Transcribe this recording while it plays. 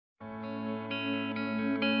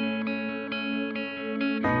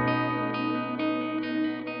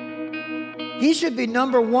He should be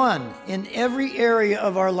number one in every area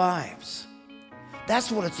of our lives.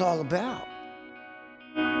 That's what it's all about.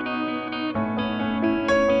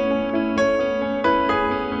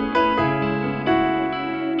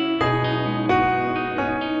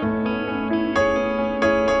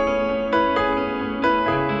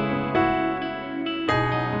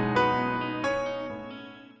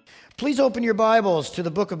 Please open your Bibles to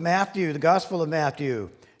the book of Matthew, the Gospel of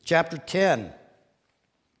Matthew, chapter 10.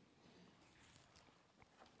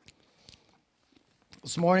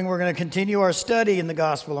 This morning we're going to continue our study in the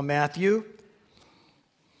Gospel of Matthew.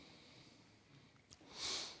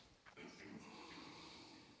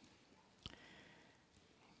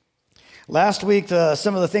 Last week,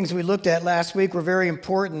 some of the things we looked at last week were very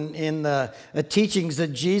important in the teachings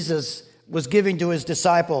that Jesus was giving to his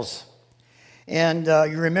disciples. And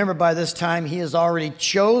you remember by this time he has already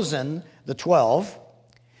chosen the 12,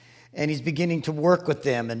 and he's beginning to work with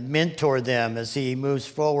them and mentor them as he moves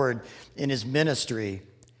forward in his ministry.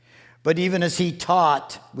 But even as he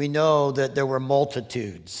taught, we know that there were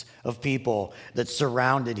multitudes of people that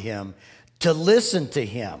surrounded him to listen to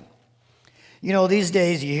him. You know, these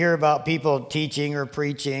days you hear about people teaching or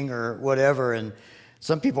preaching or whatever, and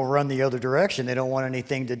some people run the other direction. They don't want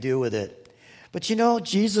anything to do with it. But you know,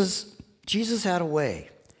 Jesus had a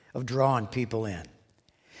way of drawing people in.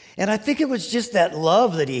 And I think it was just that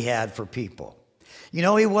love that he had for people. You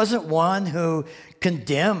know, he wasn't one who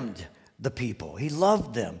condemned the people. He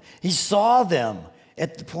loved them. He saw them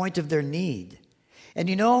at the point of their need. And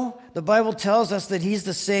you know, the Bible tells us that he's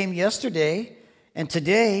the same yesterday and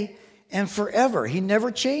today and forever. He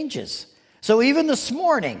never changes. So even this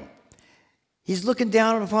morning, he's looking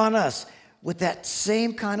down upon us with that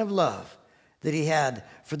same kind of love that he had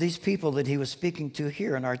for these people that he was speaking to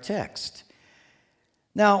here in our text.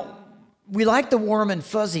 Now, we like the warm and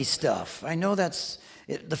fuzzy stuff. I know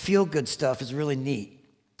the feel-good stuff is really neat.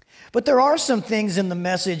 But there are some things in the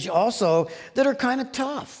message also that are kind of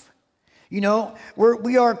tough. You know,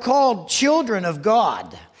 we are called children of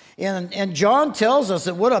God. And John tells us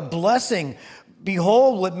that what a blessing.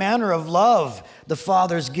 Behold, what manner of love the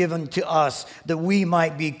Father's given to us, that we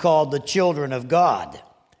might be called the children of God.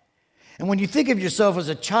 And when you think of yourself as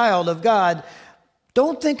a child of God,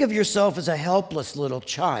 don't think of yourself as a helpless little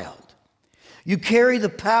child. You carry the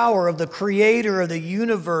power of the creator of the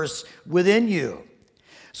universe within you.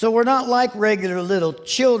 So we're not like regular little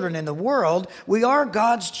children in the world. We are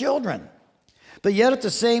God's children. But yet at the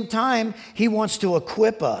same time, he wants to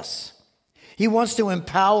equip us. He wants to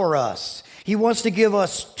empower us. He wants to give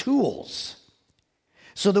us tools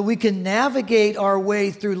so that we can navigate our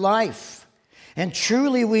way through life. And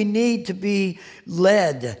truly we need to be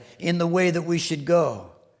led in the way that we should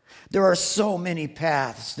go. There are so many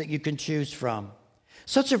paths that you can choose from.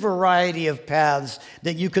 Such a variety of paths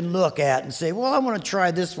that you can look at and say, well, I want to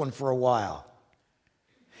try this one for a while.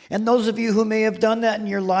 And those of you who may have done that in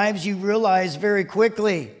your lives, you realize very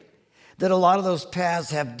quickly that a lot of those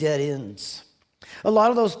paths have dead ends. A lot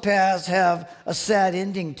of those paths have a sad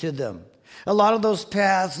ending to them. A lot of those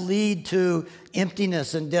paths lead to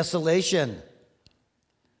emptiness and desolation.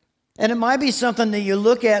 And it might be something that you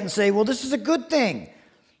look at and say, well, this is a good thing.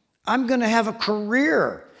 I'm going to have a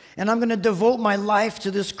career, and I'm going to devote my life to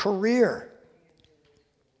this career.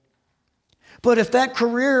 But if that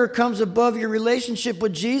career comes above your relationship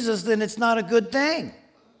with Jesus, then it's not a good thing.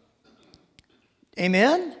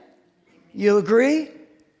 Amen? You agree?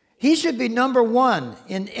 He should be number one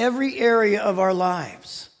in every area of our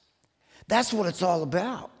lives. That's what it's all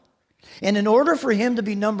about. And in order for him to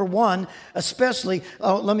be number one, especially,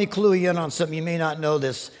 let me clue you in on something. You may not know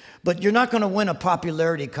this, but you're not going to win a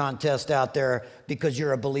popularity contest out there because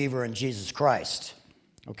you're a believer in Jesus Christ.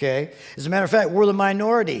 Okay? As a matter of fact, we're the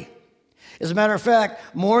minority. As a matter of fact,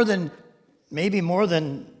 maybe more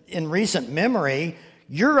than in recent memory,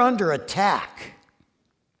 you're under attack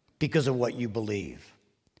because of what you believe.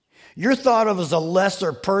 You're thought of as a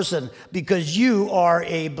lesser person because you are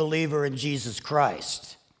a believer in Jesus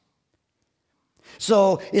Christ.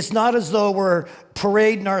 So it's not as though we're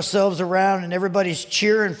parading ourselves around and everybody's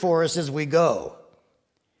cheering for us as we go.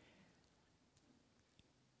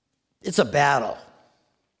 It's a battle.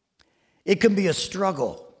 It can be a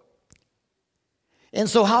struggle. And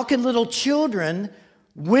so how can little children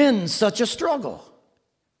win such a struggle?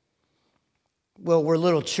 Well, we're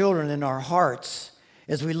little children in our hearts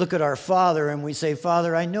as we look at our Father and we say,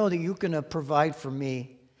 Father, I know that you're going to provide for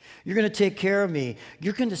me. You're going to take care of me.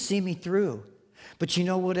 You're going to see me through. But you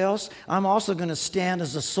know what else? I'm also going to stand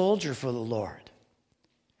as a soldier for the Lord.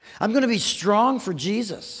 I'm going to be strong for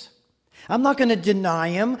Jesus. I'm not going to deny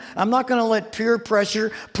him. I'm not going to let peer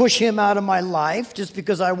pressure push him out of my life just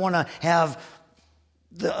because I want to have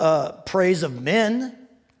the praise of men.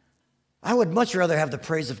 I would much rather have the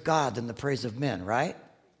praise of God than the praise of men, right?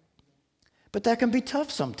 But that can be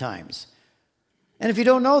tough sometimes. And if you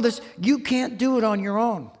don't know this, you can't do it on your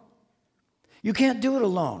own. You can't do it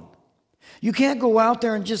alone. You can't go out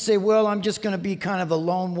there and just say, well, I'm just going to be kind of a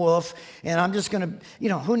lone wolf, and I'm just going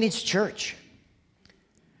to, who needs church?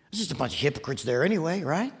 There's just a bunch of hypocrites there anyway,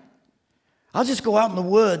 right? I'll just go out in the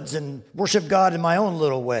woods and worship God in my own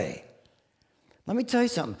little way. Let me tell you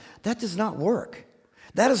something. That does not work.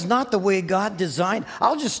 That is not the way God designed.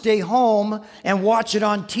 I'll just stay home and watch it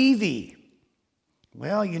on TV.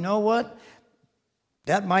 Well, you know what?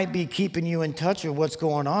 That might be keeping you in touch with what's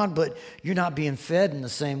going on, but you're not being fed in the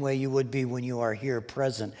same way you would be when you are here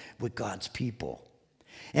present with God's people.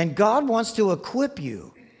 And God wants to equip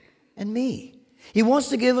you and me. He wants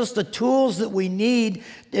to give us the tools that we need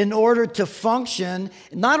in order to function,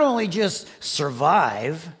 not only just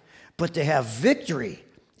survive, but to have victory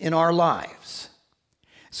in our lives.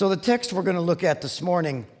 So the text we're going to look at this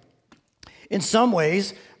morning, in some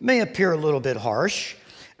ways, may appear a little bit harsh,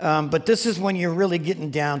 but this is when you're really getting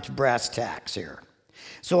down to brass tacks here.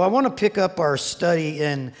 So I want to pick up our study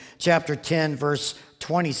in chapter 10, verse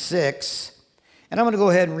 26, and I'm going to go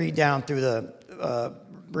ahead and read down through the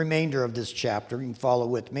remainder of this chapter. You can follow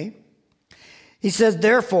with me. He says,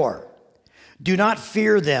 therefore, do not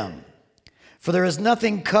fear them, for there is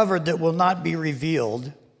nothing covered that will not be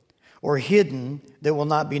revealed, or hidden that will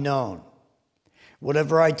not be known.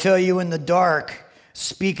 Whatever I tell you in the dark,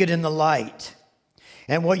 speak it in the light.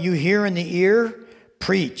 And what you hear in the ear,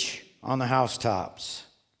 preach on the housetops.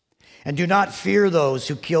 And do not fear those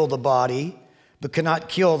who kill the body, but cannot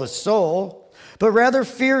kill the soul, but rather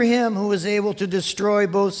fear him who is able to destroy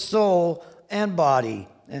both soul and body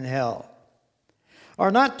in hell. Are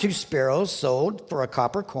not 2 sparrows sold for a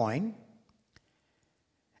copper coin?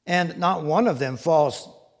 And not one of them falls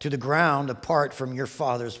to the ground apart from your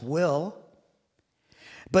Father's will.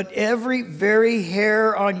 But every very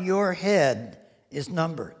hair on your head is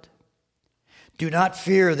numbered. Do not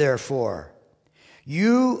fear, therefore.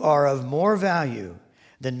 You are of more value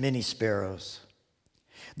than many sparrows.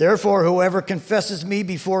 Therefore, whoever confesses me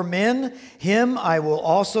before men, him I will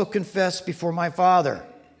also confess before my Father,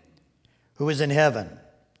 who is in heaven.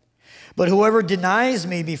 But whoever denies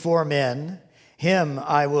me before men, him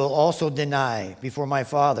I will also deny before my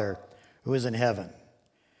Father, who is in heaven.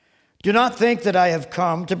 Do not think that I have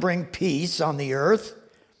come to bring peace on the earth.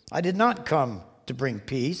 I did not come to bring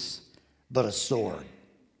peace, but a sword.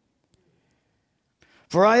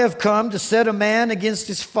 For I have come to set a man against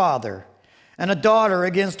his father, and a daughter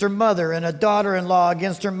against her mother, and a daughter-in-law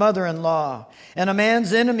against her mother-in-law. And a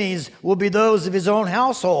man's enemies will be those of his own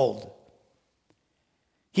household.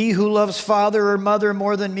 He who loves father or mother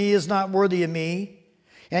more than me is not worthy of me,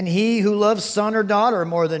 and he who loves son or daughter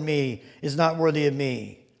more than me is not worthy of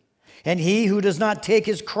me. And he who does not take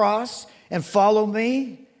his cross and follow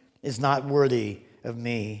me is not worthy of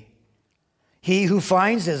me. He who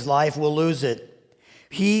finds his life will lose it.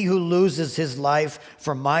 He who loses his life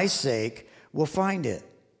for my sake will find it.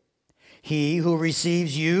 He who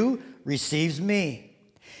receives you receives me,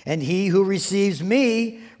 and he who receives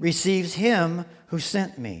me receives him who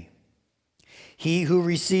sent me. He who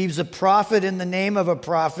receives a prophet in the name of a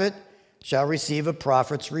prophet shall receive a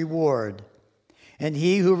prophet's reward. And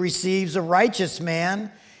he who receives a righteous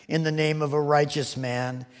man in the name of a righteous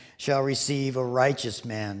man shall receive a righteous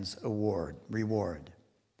man's reward.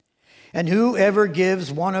 And whoever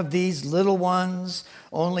gives one of these little ones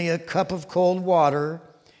only a cup of cold water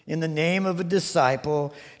in the name of a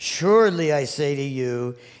disciple, surely I say to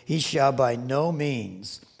you, he shall by no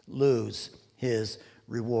means lose his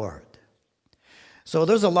reward. So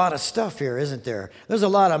there's a lot of stuff here, isn't there? There's a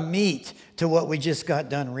lot of meat to what we just got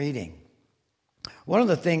done reading. One of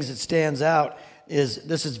the things that stands out is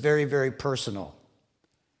this is very, very personal.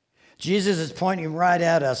 Jesus is pointing right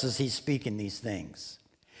at us as he's speaking these things.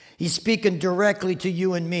 He's speaking directly to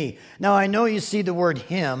you and me. Now, I know you see the word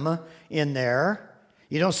him in there.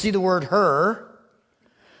 You don't see the word her.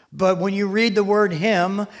 But when you read the word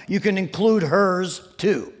him, you can include hers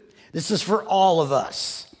too. This is for all of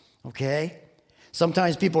us, okay?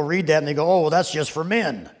 Sometimes people read that and they go, oh, well, that's just for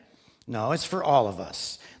men. No, it's for all of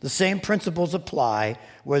us. The same principles apply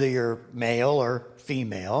whether you're male or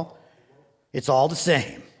female. It's all the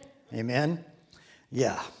same. Amen?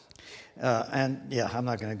 Yeah. I'm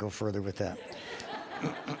not going to go further with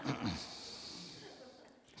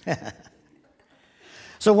that.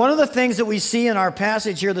 So one of the things that we see in our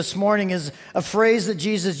passage here this morning is a phrase that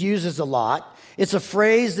Jesus uses a lot. It's a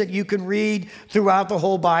phrase that you can read throughout the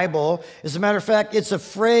whole Bible. As a matter of fact, it's a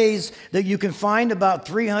phrase that you can find about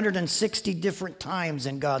 360 different times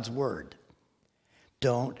in God's Word.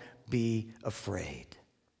 Don't be afraid.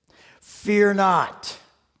 Fear not.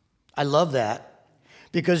 I love that.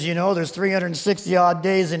 Because, there's 360 odd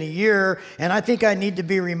days in a year, and I think I need to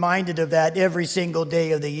be reminded of that every single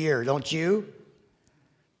day of the year, don't you?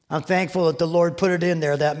 I'm thankful that the Lord put it in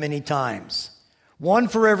there that many times. One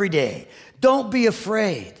for every day. Don't be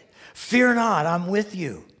afraid. Fear not, I'm with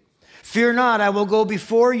you. Fear not, I will go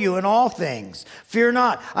before you in all things. Fear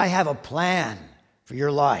not, I have a plan for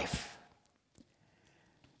your life.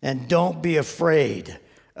 And don't be afraid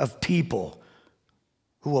of people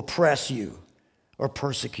who oppress you or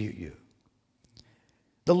persecute you.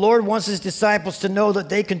 The Lord wants his disciples to know that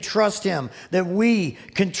they can trust him, that we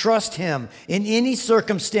can trust him in any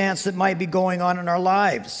circumstance that might be going on in our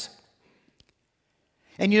lives.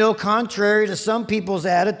 And contrary to some people's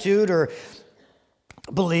attitude or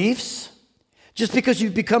beliefs, just because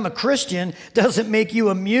you've become a Christian doesn't make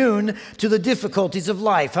you immune to the difficulties of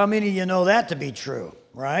life. How many of you know that to be true,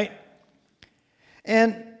 right?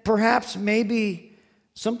 And perhaps maybe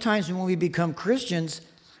sometimes when we become Christians,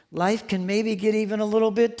 life can maybe get even a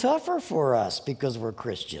little bit tougher for us because we're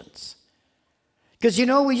Christians. Because,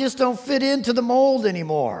 we just don't fit into the mold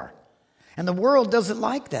anymore. And the world doesn't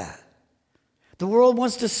like that. The world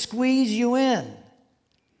wants to squeeze you in.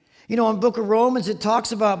 In the book of Romans, it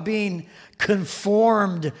talks about being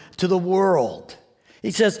conformed to the world.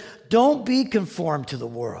 He says, don't be conformed to the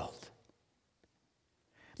world.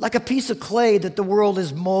 Like a piece of clay that the world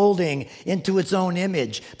is molding into its own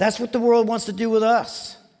image. That's what the world wants to do with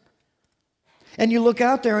us. And you look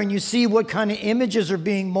out there and you see what kind of images are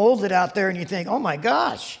being molded out there and you think, oh my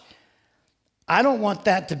gosh, I don't want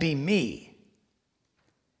that to be me.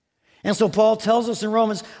 And so Paul tells us in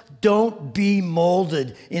Romans, don't be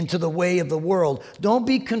molded into the way of the world. Don't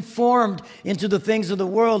be conformed into the things of the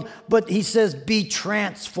world, but he says, be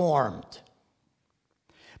transformed.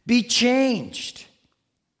 Be changed.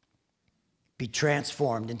 Be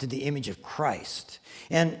transformed into the image of Christ.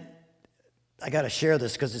 And I got to share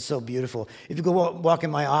this because it's so beautiful. If you go walk in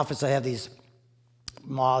my office, I have these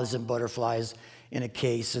moths and butterflies in a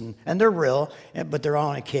case, and they're real, but they're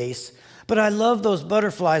all in a case. But I love those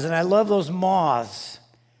butterflies and I love those moths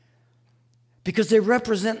because they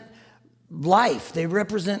represent life. They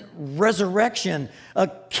represent resurrection. A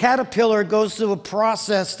caterpillar goes through a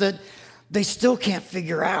process that they still can't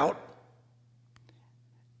figure out.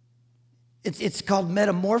 It's called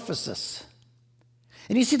metamorphosis.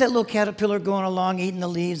 And you see that little caterpillar going along, eating the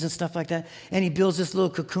leaves and stuff like that, and he builds this little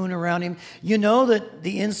cocoon around him. You know that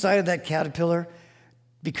the inside of that caterpillar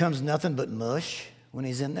becomes nothing but mush when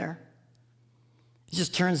he's in there? It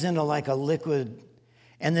just turns into like a liquid,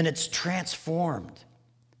 and then it's transformed.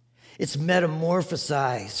 It's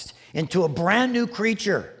metamorphosized into a brand new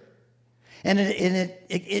creature. And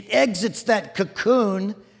it exits that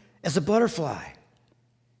cocoon as a butterfly.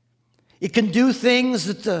 It can do things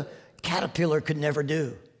that the caterpillar could never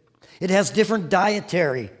do. It has different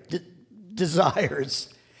dietary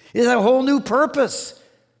desires. It has a whole new purpose.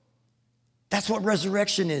 That's what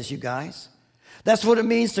resurrection is, you guys. That's what it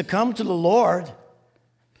means to come to the Lord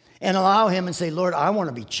and allow him and say, Lord, I want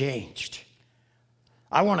to be changed.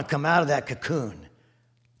 I want to come out of that cocoon.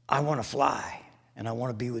 I want to fly, and I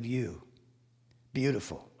want to be with you.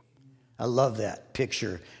 Beautiful. I love that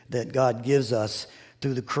picture that God gives us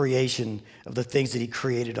through the creation of the things that he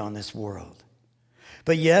created on this world.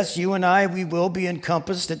 But yes, you and I, we will be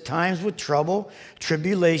encompassed at times with trouble,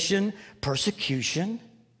 tribulation, persecution.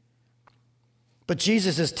 But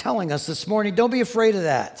Jesus is telling us this morning, don't be afraid of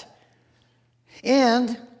that.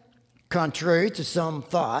 And contrary to some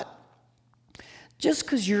thought, just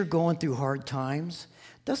because you're going through hard times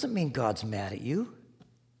doesn't mean God's mad at you.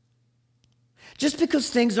 Just because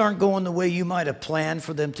things aren't going the way you might have planned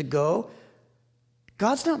for them to go,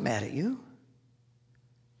 God's not mad at you.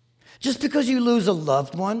 Just because you lose a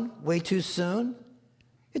loved one way too soon,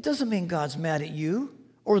 it doesn't mean God's mad at you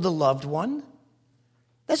or the loved one.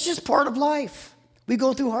 That's just part of life. We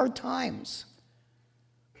go through hard times.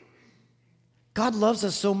 God loves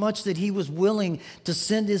us so much that he was willing to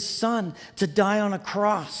send his son to die on a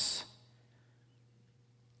cross.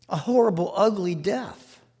 A horrible, ugly death.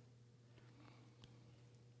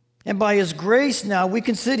 And by his grace now, we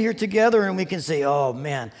can sit here together and we can say, oh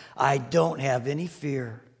man, I don't have any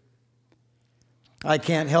fear. I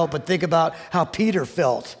can't help but think about how Peter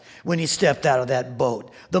felt when he stepped out of that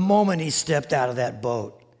boat. The moment he stepped out of that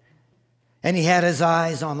boat. And he had his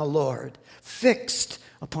eyes on the Lord, fixed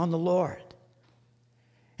upon the Lord.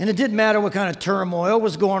 And it didn't matter what kind of turmoil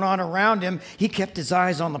was going on around him, he kept his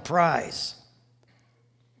eyes on the prize.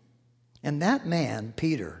 And that man,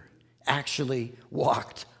 Peter, actually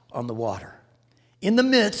walked on the water in the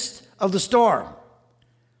midst of the storm.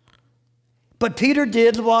 But Peter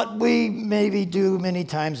did what we maybe do many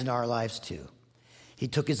times in our lives too. He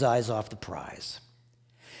took his eyes off the prize.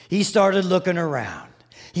 He started looking around.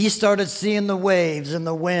 He started seeing the waves and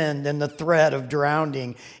the wind and the threat of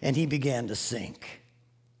drowning, and he began to sink.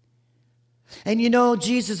 And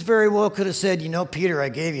Jesus very well could have said, Peter, I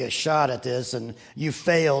gave you a shot at this and you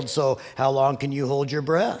failed, so how long can you hold your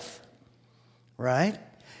breath? Right?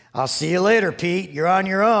 I'll see you later, Pete. You're on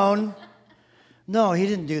your own. No, he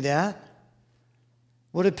didn't do that.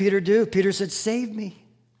 What did Peter do? Peter said, save me.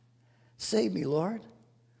 Save me, Lord.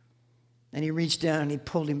 And he reached down and he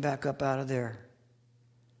pulled him back up out of there.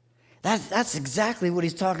 That's exactly what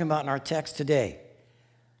he's talking about in our text today.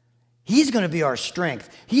 He's going to be our strength.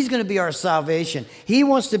 He's going to be our salvation. He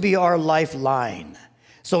wants to be our lifeline.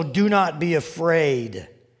 So do not be afraid.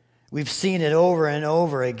 We've seen it over and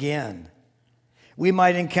over again. We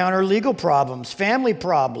might encounter legal problems, family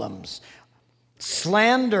problems,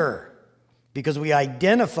 slander, because we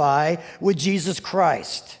identify with Jesus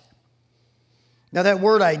Christ. Now, that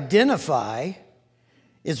word identify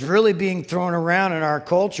is really being thrown around in our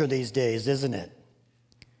culture these days, isn't it?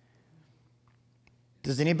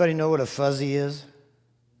 Does anybody know what a fuzzy is?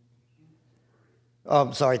 Oh,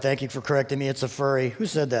 I'm sorry. Thank you for correcting me. It's a furry. Who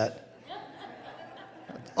said that?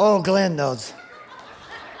 Oh, Glenn knows.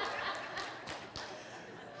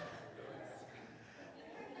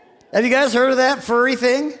 Have you guys heard of that furry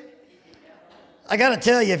thing? I got to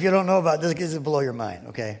tell you, if you don't know about this, this will blow your mind,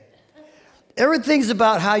 okay? Everything's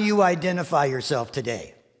about how you identify yourself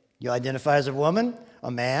today. You identify as a woman, a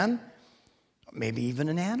man, maybe even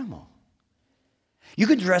an animal. You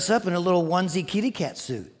could dress up in a little onesie kitty cat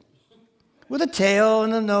suit with a tail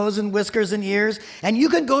and a nose and whiskers and ears, and you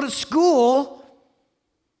can go to school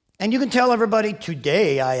and you can tell everybody,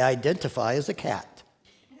 today I identify as a cat.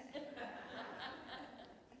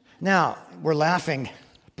 Now, we're laughing,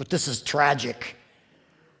 but this is tragic.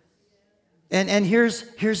 And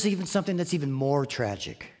here's even something that's even more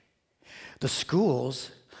tragic. The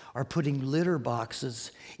schools are putting litter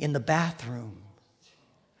boxes in the bathroom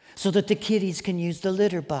so that the kiddies can use the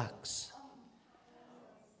litter box.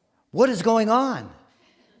 What is going on?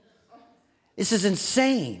 This is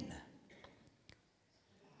insane.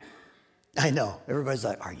 I know. Everybody's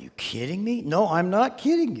like, are you kidding me? No, I'm not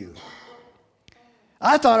kidding you.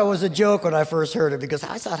 I thought it was a joke when I first heard it because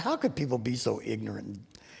I thought, how could people be so ignorant?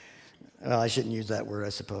 Well, I shouldn't use that word, I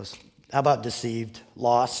suppose. How about deceived,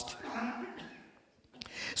 lost?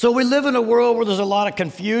 So we live in a world where there's a lot of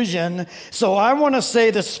confusion. So I want to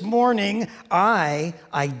say this morning, I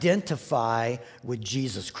identify with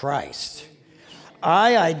Jesus Christ.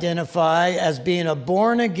 I identify as being a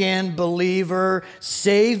born-again believer,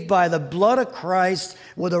 saved by the blood of Christ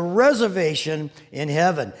with a reservation in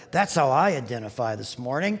heaven. That's how I identify this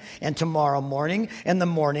morning and tomorrow morning and the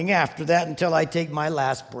morning after that until I take my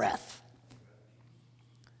last breath.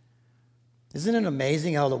 Isn't it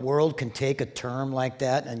amazing how the world can take a term like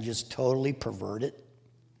that and just totally pervert it?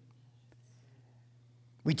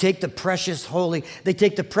 They take the precious holy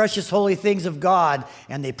things of God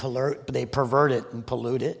and they pervert it and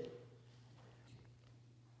pollute it.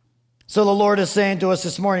 So the Lord is saying to us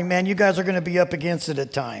this morning, man, you guys are going to be up against it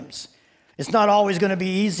at times. It's not always going to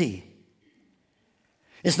be easy.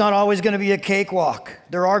 It's not always going to be a cakewalk.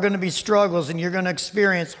 There are going to be struggles and you're going to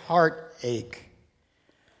experience heartache.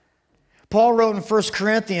 Paul wrote in 1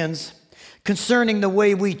 Corinthians concerning the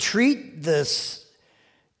way we treat this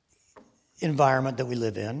environment that we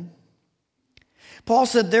live in. Paul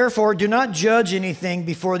said, therefore, do not judge anything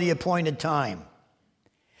before the appointed time.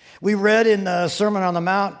 We read in the Sermon on the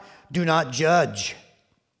Mount, do not judge,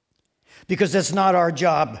 because that's not our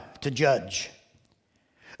job to judge.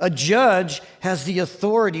 A judge has the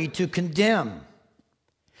authority to condemn.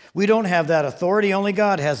 We don't have that authority. Only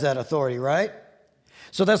God has that authority, right?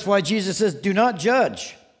 So that's why Jesus says, do not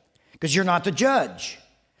judge, because you're not the judge.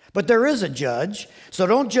 But there is a judge, so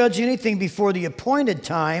don't judge anything before the appointed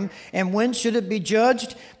time. And when should it be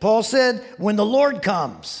judged? Paul said, when the Lord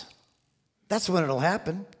comes. That's when it'll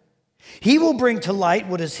happen. He will bring to light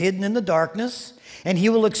what is hidden in the darkness, and he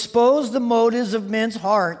will expose the motives of men's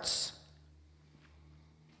hearts.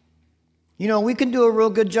 You know, we can do a real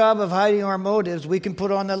good job of hiding our motives. We can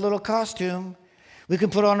put on that little costume. We can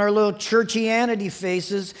put on our little churchianity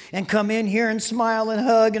faces and come in here and smile and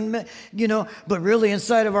hug and, but really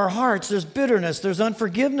inside of our hearts, there's bitterness, there's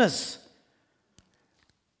unforgiveness.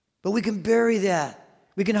 But we can bury that.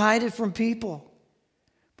 We can hide it from people.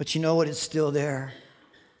 But you know what? It's still there.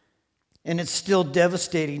 And it's still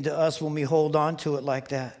devastating to us when we hold on to it like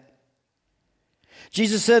that.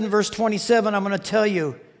 Jesus said in verse 27, I'm going to tell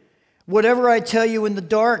you, whatever I tell you in the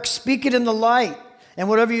dark, speak it in the light. And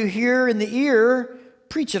whatever you hear in the ear,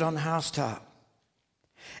 preach it on the housetop.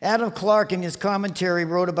 Adam Clarke, in his commentary,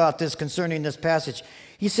 wrote about this concerning this passage.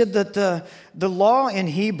 He said that the law in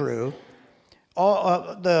Hebrew,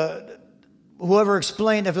 whoever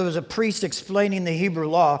explained, if it was a priest explaining the Hebrew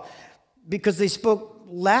law, because they spoke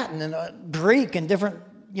Latin and Greek and different,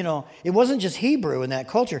 it wasn't just Hebrew in that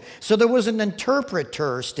culture. So there was an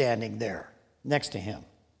interpreter standing there next to him.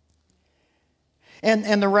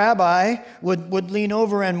 And the rabbi would lean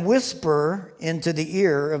over and whisper into the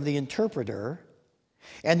ear of the interpreter,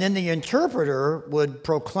 and then the interpreter would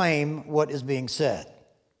proclaim what is being said.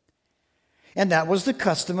 And that was the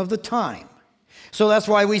custom of the time. So that's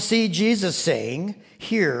why we see Jesus saying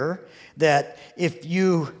here that if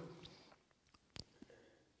you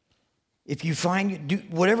find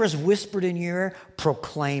whatever is whispered in your ear,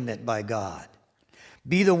 proclaim it by God.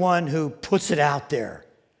 Be the one who puts it out there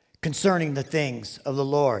concerning the things of the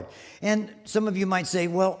Lord. And some of you might say,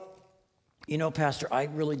 well, Pastor, I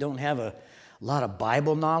really don't have a lot of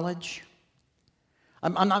Bible knowledge.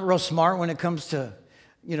 I'm not real smart when it comes to,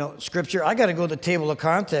 Scripture. I got to go to the table of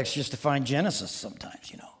context just to find Genesis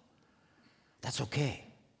sometimes, That's okay.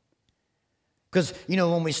 Because,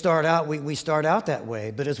 when we start out, we start out that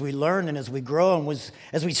way. But as we learn and as we grow and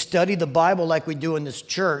as we study the Bible like we do in this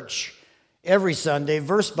church, every Sunday,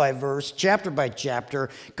 verse by verse, chapter by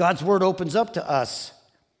chapter, God's Word opens up to us.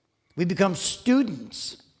 We become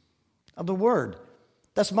students of the Word.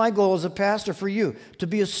 That's my goal as a pastor for you, to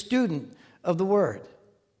be a student of the Word.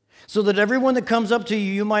 So that everyone that comes up to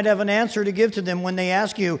you, you might have an answer to give to them when they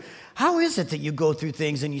ask you, how is it that you go through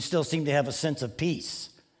things and you still seem to have a sense of peace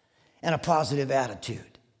and a positive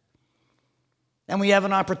attitude? And we have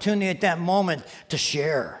an opportunity at that moment to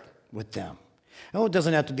share with them. Oh, it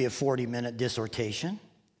doesn't have to be a 40-minute dissertation.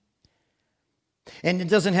 And it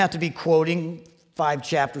doesn't have to be quoting 5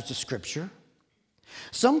 chapters of Scripture.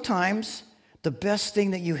 Sometimes the best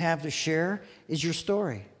thing that you have to share is your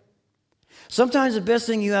story. Sometimes the best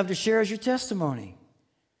thing you have to share is your testimony.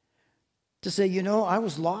 To say, I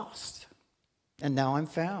was lost, and now I'm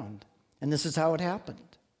found, and this is how it happened.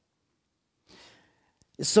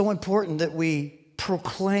 It's so important that we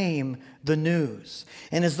proclaim the news.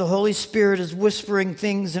 And as the Holy Spirit is whispering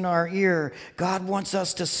things in our ear, God wants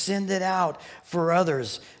us to send it out for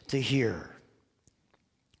others to hear.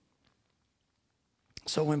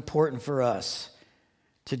 So important for us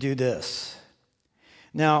to do this.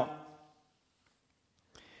 Now,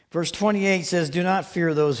 verse 28 says, do not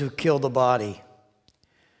fear those who kill the body,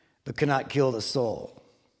 but cannot kill the soul.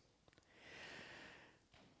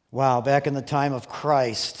 Wow, back in the time of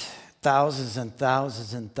Christ, thousands and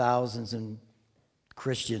thousands and thousands of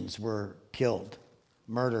Christians were killed,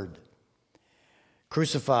 murdered,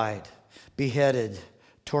 crucified, beheaded,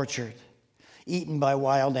 tortured, eaten by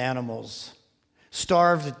wild animals,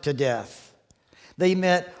 starved to death. They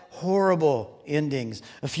met horrible endings.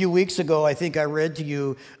 A few weeks ago, I think I read to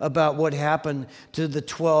you about what happened to the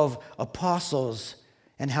 12 apostles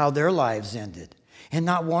and how their lives ended. And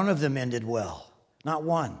not one of them ended well. Not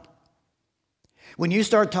one. When you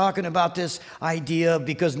start talking about this idea,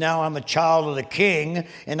 because now I'm a child of the King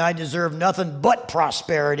and I deserve nothing but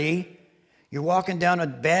prosperity, you're walking down a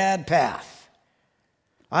bad path.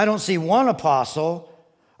 I don't see one apostle,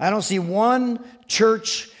 I don't see one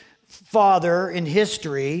church father in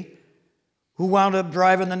history who wound up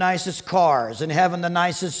driving the nicest cars and having the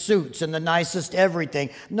nicest suits and the nicest everything.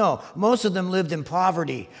 No, most of them lived in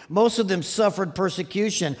poverty. Most of them suffered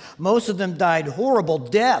persecution. Most of them died horrible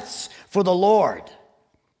deaths for the Lord,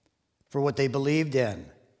 for what they believed in.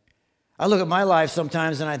 I look at my life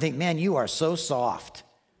sometimes and I think, man, you are so soft.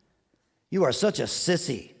 You are such a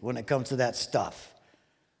sissy when it comes to that stuff.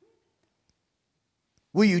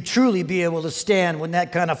 Will you truly be able to stand when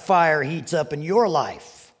that kind of fire heats up in your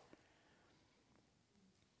life?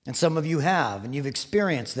 And some of you have, and you've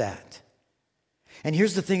experienced that. And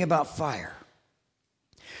here's the thing about fire.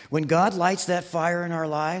 When God lights that fire in our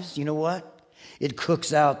lives, you know what? It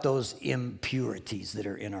cooks out those impurities that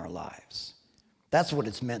are in our lives. That's what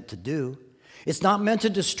it's meant to do. It's not meant to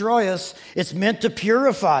destroy us. It's meant to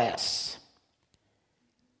purify us.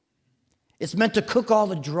 It's meant to cook all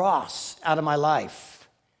the dross out of my life.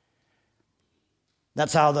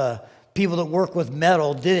 That's how the people that work with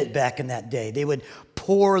metal did it back in that day. They would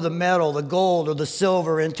pour the metal, the gold or the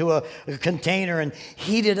silver into a container and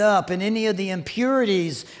heat it up. And any of the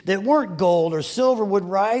impurities that weren't gold or silver would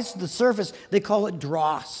rise to the surface. They call it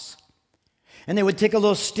dross. And they would take a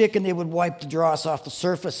little stick and they would wipe the dross off the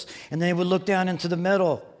surface. And they would look down into the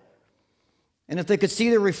metal. And if they could see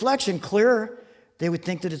the reflection clear, they would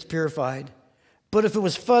think that it's purified. But if it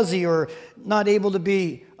was fuzzy or not able to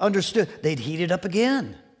be understood, they'd heat it up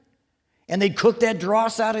again. And they'd cook that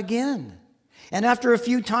dross out again. And after a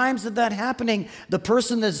few times of that happening, the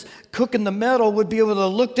person that's cooking the metal would be able to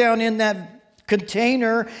look down in that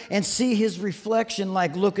container and see his reflection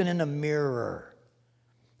like looking in a mirror.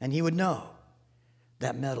 And he would know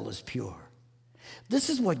that metal is pure. This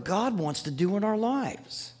is what God wants to do in our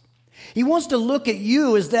lives. He wants to look at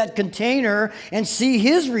you as that container and see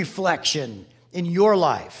his reflection in your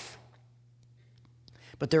life.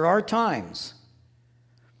 But there are times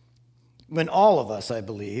when all of us, I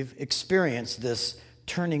believe, experience this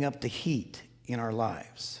turning up the heat in our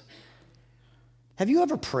lives. Have you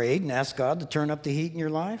ever prayed and asked God to turn up the heat in your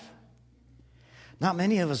life? Not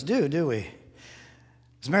many of us do we?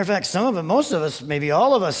 As a matter of fact, some of it, most of us, maybe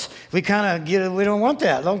all of us, we kind of get it, we don't want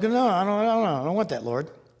that. No, I don't want that, Lord.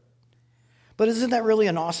 But isn't that really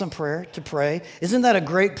an awesome prayer to pray? Isn't that a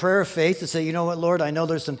great prayer of faith to say, you know what, Lord, I know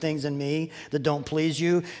there's some things in me that don't please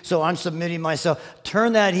you, so I'm submitting myself.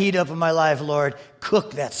 Turn that heat up in my life, Lord.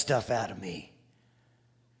 Cook that stuff out of me.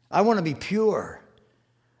 I want to be pure.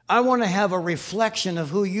 I want to have a reflection of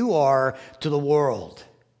who you are to the world.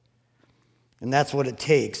 And that's what it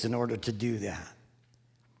takes in order to do that.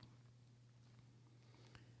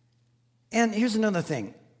 And here's another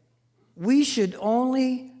thing. We should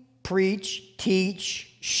only preach,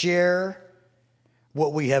 teach, share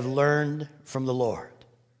what we have learned from the Lord.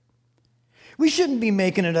 We shouldn't be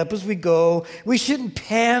making it up as we go. We shouldn't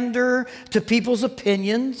pander to people's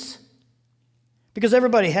opinions because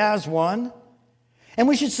everybody has one. And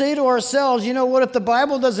we should say to ourselves, you know what, if the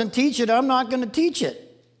Bible doesn't teach it, I'm not going to teach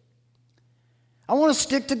it. I want to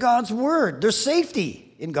stick to God's word. There's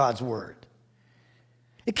safety in God's word.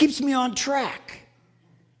 It keeps me on track.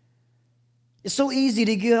 It's so easy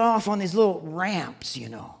to get off on these little ramps, you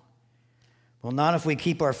know. Well, not if we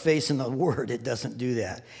keep our face in the Word. It doesn't do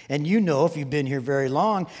that. And you know, if you've been here very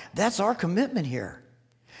long, that's our commitment here.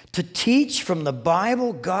 To teach from the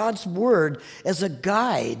Bible, God's Word, as a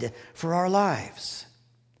guide for our lives.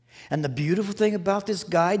 And the beautiful thing about this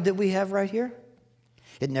guide that we have right here,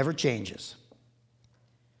 it never changes.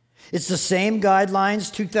 It's the same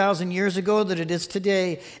guidelines 2,000 years ago that it is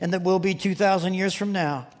today and that will be 2,000 years from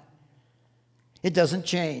now. It doesn't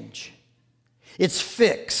change. It's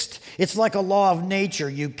fixed. It's like a law of nature.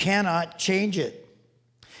 You cannot change it.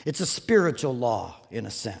 It's a spiritual law, in a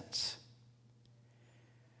sense.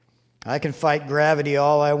 I can fight gravity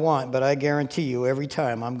all I want, but I guarantee you every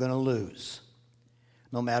time I'm going to lose.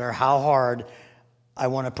 No matter how hard I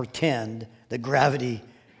want to pretend that gravity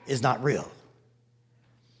is not real.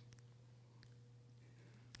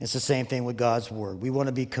 It's the same thing with God's Word. We want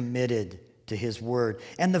to be committed to His Word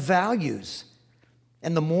and the values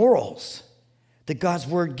and the morals that God's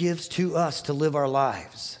Word gives to us to live our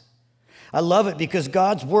lives. I love it because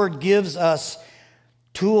God's Word gives us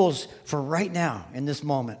tools for right now in this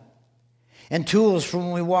moment, and tools for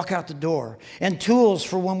when we walk out the door, and tools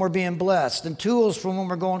for when we're being blessed, and tools for when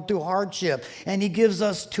we're going through hardship. And He gives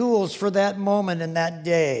us tools for that moment and that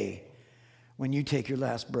day when you take your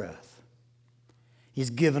last breath. He's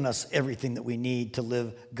given us everything that we need to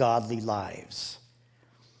live godly lives.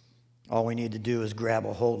 All we need to do is grab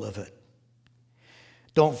a hold of it.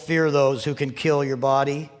 Don't fear those who can kill your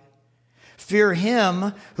body. Fear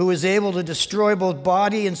Him who is able to destroy both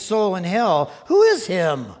body and soul in hell. Who is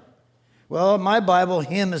Him? Well, in my Bible,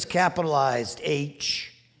 Him is capitalized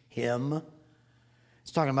H, Him.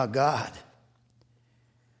 It's talking about God.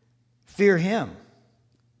 Fear Him.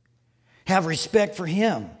 Have respect for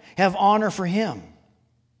Him. Have honor for Him.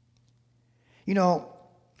 You know,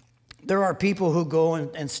 there are people who go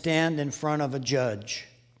and stand in front of a judge.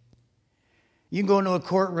 You can go into a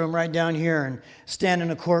courtroom right down here and stand in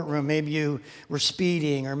a courtroom. Maybe you were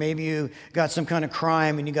speeding, or maybe you got some kind of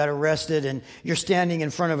crime and you got arrested, and you're standing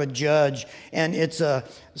in front of a judge, and it's a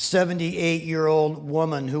 78-year-old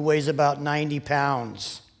woman who weighs about 90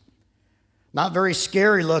 pounds. Not very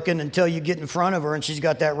scary looking until you get in front of her and she's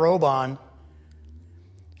got that robe on.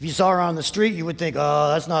 If you saw her on the street, you would think,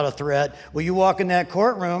 oh, that's not a threat. Well, you walk in that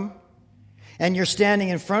courtroom, and you're standing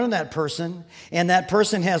in front of that person, and that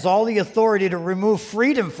person has all the authority to remove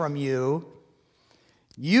freedom from you,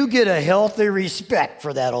 you get a healthy respect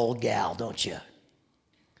for that old gal, don't you?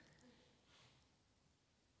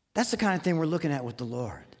 That's the kind of thing we're looking at with the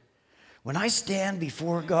Lord. When I stand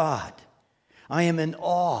before God, I am in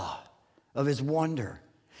awe of His wonder,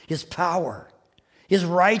 His power, His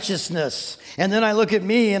righteousness. And then I look at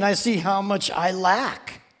me and I see how much I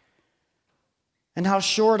lack. and how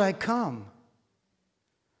short I come.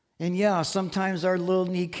 And yeah, sometimes our little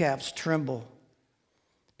kneecaps tremble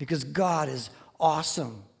because God is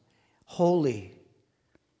awesome, holy,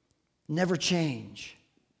 never change.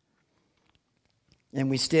 And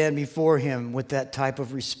we stand before him with that type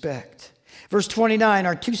of respect. Verse 29,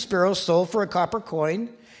 are 2 sparrows sold for a copper coin,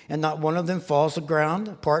 and not one of them falls to the ground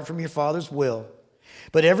apart from your Father's will?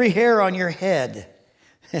 But every hair on your head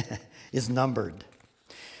is numbered.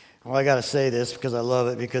 Well, I got to say this because I love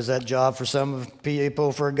it, because that job for some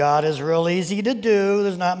people, for God, is real easy to do.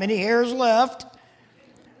 There's not many hairs left.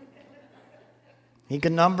 He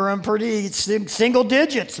can number them pretty single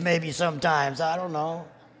digits maybe sometimes. I don't know.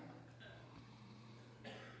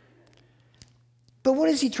 But what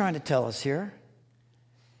is he trying to tell us here?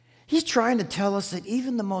 He's trying to tell us that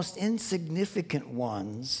even the most insignificant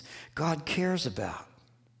ones God cares about.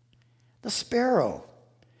 The sparrow.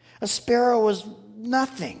 A sparrow was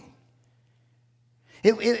nothing.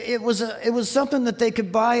 It was something that they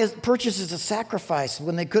could purchase as a sacrifice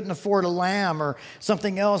when they couldn't afford a lamb or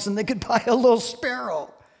something else, and they could buy a little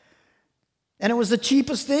sparrow. And it was the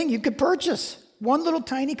cheapest thing you could purchase. One little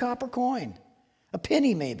tiny copper coin. A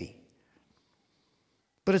penny maybe.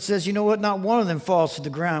 But it says, you know what? Not one of them falls to the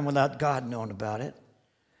ground without God knowing about it.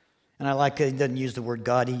 And I like that he doesn't use the word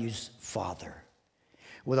God, he used Father.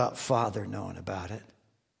 Without Father knowing about it.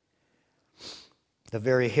 The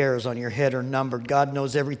very hairs on your head are numbered. God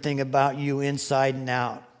knows everything about you inside and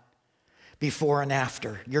out, before and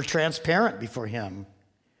after. You're transparent before him.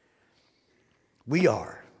 We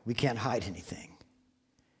are. We can't hide anything.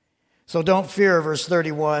 So don't fear, verse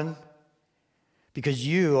 31, because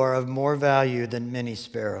you are of more value than many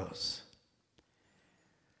sparrows.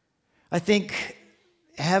 I think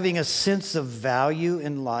having a sense of value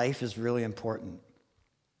in life is really important.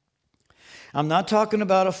 I'm not talking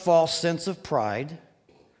about a false sense of pride.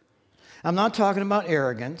 I'm not talking about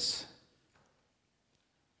arrogance.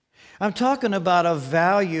 I'm talking about a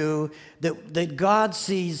value that God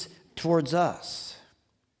sees towards us.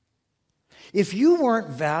 If you weren't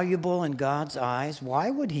valuable in God's eyes, why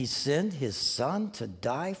would he send his son to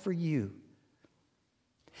die for you?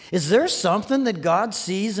 Is there something that God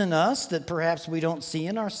sees in us that perhaps we don't see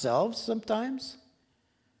in ourselves sometimes?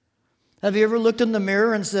 Have you ever looked in the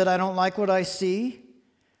mirror and said, I don't like what I see?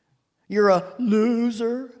 You're a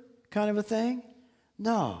loser, kind of a thing?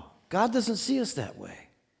 No, God doesn't see us that way.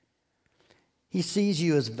 He sees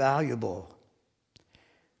you as valuable.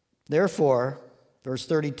 Therefore, verse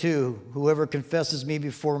 32, whoever confesses me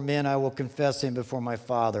before men, I will confess him before my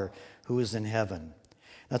Father who is in heaven.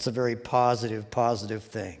 That's a very positive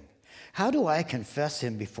thing. How do I confess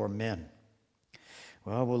him before men?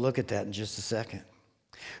 Well, we'll look at that in just a second.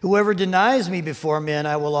 Whoever denies me before men,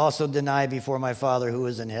 I will also deny before my Father who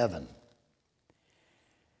is in heaven.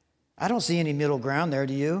 I don't see any middle ground there,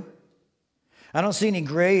 do you? I don't see any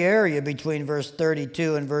gray area between verse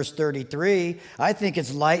 32 and verse 33. I think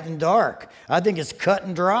it's light and dark. I think it's cut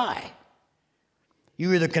and dry.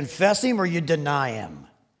 You either confess him or you deny him.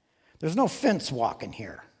 There's no fence walking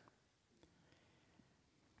here.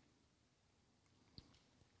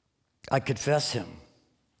 I confess him.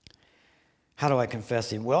 How do I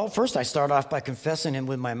confess him? Well, first I start off by confessing him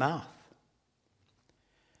with my mouth.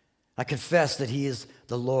 I confess that he is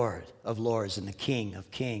the Lord of lords and the King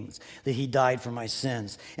of kings, that he died for my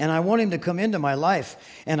sins. And I want him to come into my life,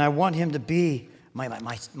 and I want him to be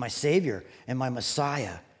my Savior and my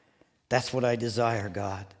Messiah. That's what I desire,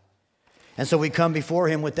 God. And so we come before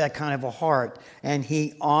him with that kind of a heart, and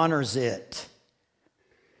he honors it.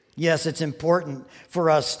 Yes, it's important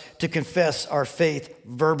for us to confess our faith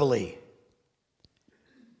verbally.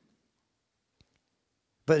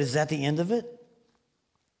 But is that the end of it?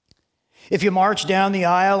 If you march down the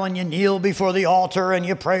aisle and you kneel before the altar and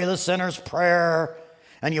you pray the sinner's prayer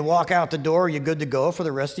and you walk out the door, you're good to go for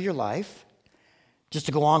the rest of your life? Just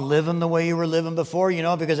to go on living the way you were living before,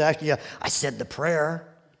 because actually I said the prayer.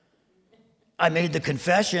 I made the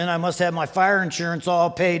confession. I must have my fire insurance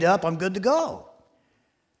all paid up. I'm good to go.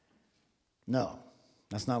 No,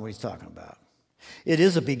 that's not what he's talking about. It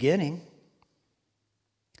is a beginning.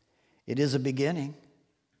 It is a beginning.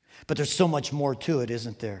 But there's so much more to it,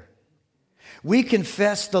 isn't there? We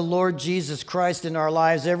confess the Lord Jesus Christ in our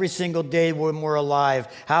lives every single day when we're alive.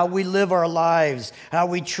 How we live our lives, how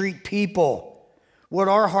we treat people, what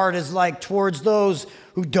our heart is like towards those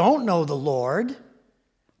who don't know the Lord,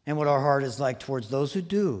 and what our heart is like towards those who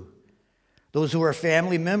do, those who are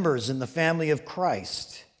family members in the family of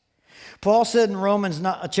Christ. Paul said in Romans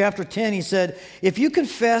chapter 10, he said, if you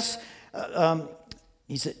confess...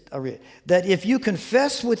 He said, that if you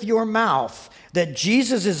confess with your mouth that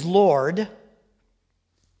Jesus is Lord,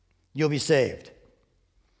 you'll be saved.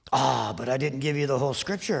 But I didn't give you the whole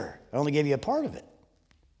scripture. I only gave you a part of it.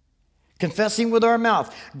 Confessing with our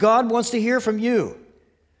mouth. God wants to hear from you.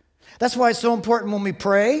 That's why it's so important when we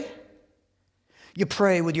pray, you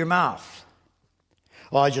pray with your mouth.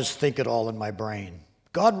 I just think it all in my brain.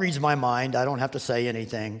 God reads my mind. I don't have to say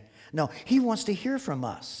anything. No, he wants to hear from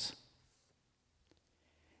us.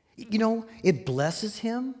 You know, it blesses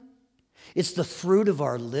him. It's the fruit of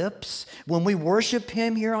our lips. When we worship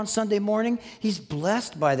him here on Sunday morning, he's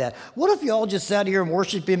blessed by that. What if you all just sat here and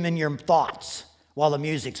worship him in your thoughts while the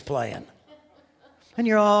music's playing? And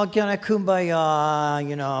you're all kind of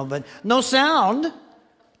kumbaya, but no sound.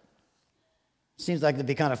 Seems like it'd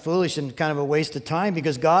be kind of foolish and kind of a waste of time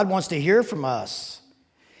because God wants to hear from us.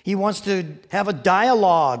 He wants to have a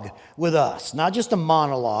dialogue with us, not just a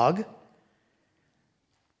monologue.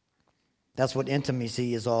 That's what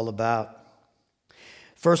intimacy is all about.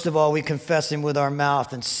 First of all, we confess him with our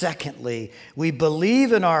mouth. And secondly, we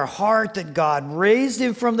believe in our heart that God raised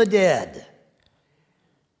him from the dead.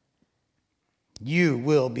 You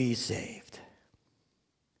will be saved.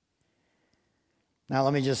 Now,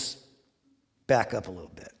 let me just back up a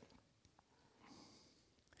little bit.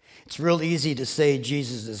 It's real easy to say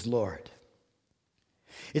Jesus is Lord.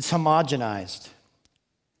 It's homogenized.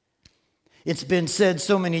 It's been said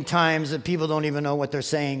so many times that people don't even know what they're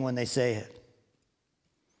saying when they say it.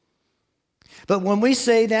 But when we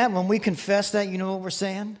say that, when we confess that, you know what we're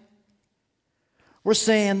saying? We're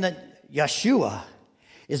saying that Yeshua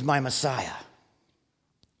is my Messiah.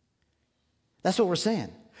 That's what we're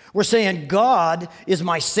saying. We're saying God is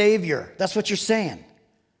my Savior. That's what you're saying.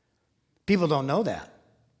 People don't know that.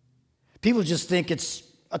 People just think it's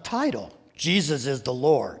a title. Jesus is the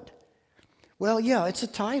Lord. Well, yeah, it's a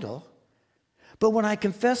title. But when I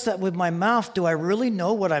confess that with my mouth, do I really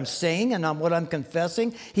know what I'm saying and what I'm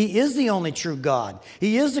confessing? He is the only true God.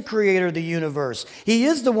 He is the creator of the universe. He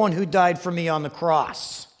is the one who died for me on the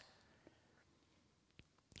cross.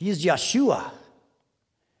 He is Yeshua,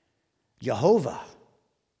 Jehovah,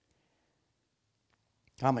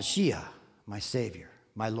 HaMashiach, my Savior,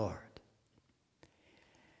 my Lord.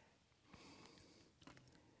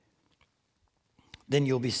 Then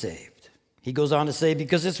you'll be saved. He goes on to say,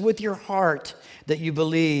 because it's with your heart that you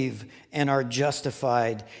believe and are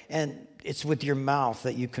justified, and it's with your mouth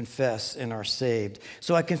that you confess and are saved.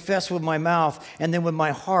 So I confess with my mouth, and then with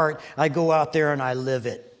my heart, I go out there and I live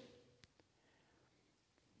it.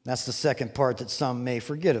 That's the second part that some may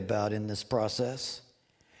forget about in this process.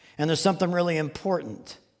 And there's something really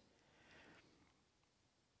important.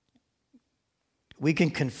 We can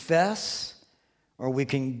confess or we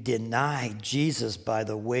can deny Jesus by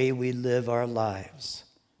the way we live our lives.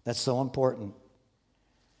 That's so important.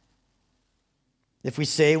 If we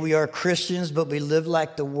say we are Christians but we live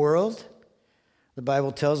like the world, the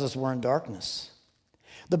Bible tells us we're in darkness.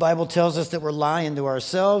 The Bible tells us that we're lying to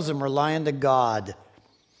ourselves and we're lying to God.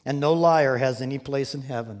 And no liar has any place in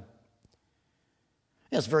heaven.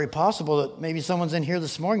 Yeah, it's very possible that maybe someone's in here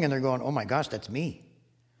this morning and they're going, oh my gosh, that's me.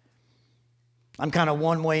 I'm kind of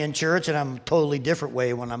one way in church and I'm a totally different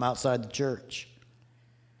way when I'm outside the church.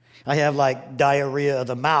 I have like diarrhea of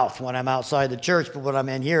the mouth when I'm outside the church, but when I'm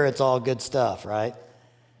in here, it's all good stuff, right?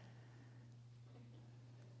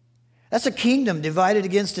 That's a kingdom divided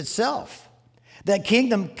against itself. That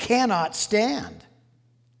kingdom cannot stand.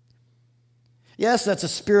 Yes, that's a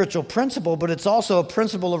spiritual principle, but it's also a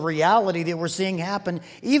principle of reality that we're seeing happen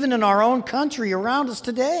even in our own country around us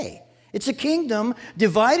today. It's a kingdom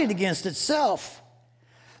divided against itself.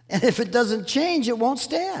 And if it doesn't change, it won't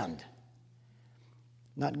stand.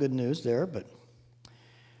 Not good news there, but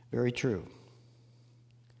very true.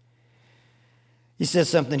 He says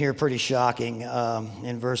something here pretty shocking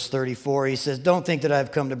in verse 34. He says, don't think that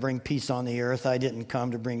I've come to bring peace on the earth. I didn't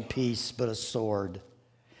come to bring peace, but a sword.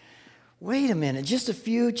 Wait a minute. Just a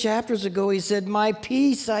few chapters ago, he said, my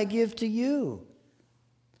peace I give to you.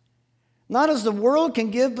 Not as the world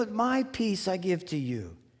can give, but my peace I give to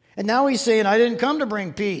you. And now he's saying, I didn't come to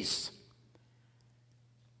bring peace.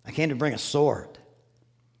 I came to bring a sword.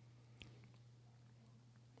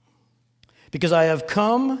 Because I have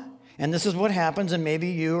come, and this is what happens, and maybe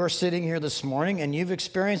you are sitting here this morning and you've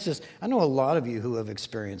experienced this. I know a lot of you who have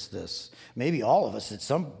experienced this. Maybe all of us at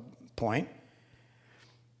some point.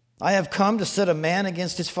 I have come to set a man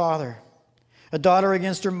against his father, a daughter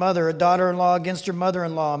against her mother, a daughter-in-law against her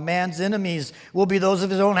mother-in-law. A man's enemies will be those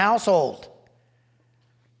of his own household.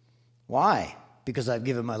 Why? Because I've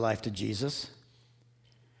given my life to Jesus.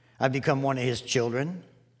 I've become one of his children.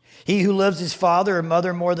 He who loves his father or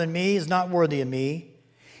mother more than me is not worthy of me.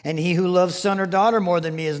 And he who loves son or daughter more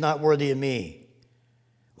than me is not worthy of me.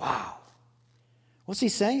 Wow. What's he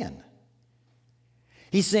saying?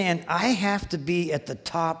 He's saying, I have to be at the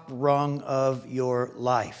top rung of your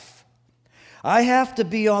life. I have to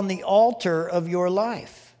be on the altar of your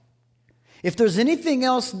life. If there's anything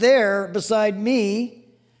else there beside me,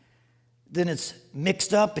 then it's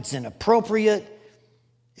mixed up, it's inappropriate,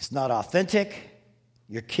 it's not authentic,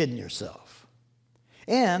 you're kidding yourself.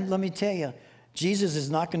 And let me tell you, Jesus is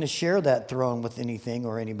not going to share that throne with anything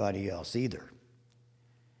or anybody else either.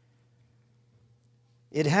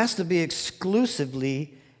 It has to be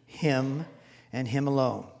exclusively him and him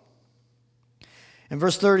alone. In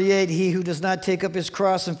verse 38, he who does not take up his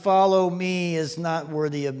cross and follow me is not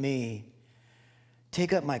worthy of me.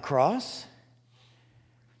 Take up my cross?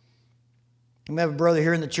 We have a brother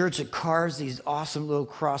here in the church that carves these awesome little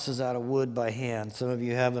crosses out of wood by hand. Some of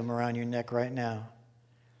you have them around your neck right now.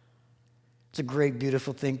 It's a great,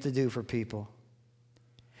 beautiful thing to do for people.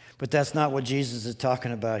 But that's not what Jesus is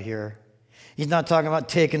talking about here. He's not talking about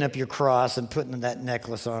taking up your cross and putting that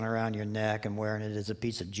necklace on around your neck and wearing it as a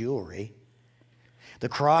piece of jewelry. The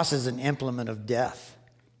cross is an implement of death.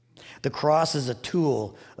 The cross is a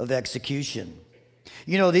tool of execution.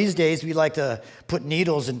 You know, these days we like to put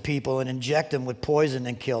needles in people and inject them with poison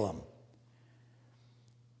and kill them.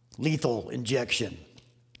 Lethal injection.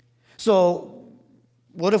 So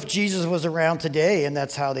what if Jesus was around today and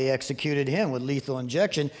that's how they executed him, with lethal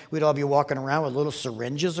injection? We'd all be walking around with little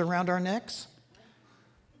syringes around our necks?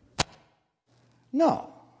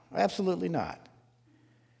 No, absolutely not.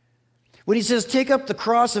 When he says, take up the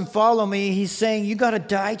cross and follow me, he's saying you got to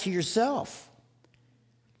die to yourself.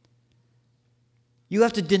 You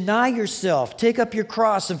have to deny yourself. Take up your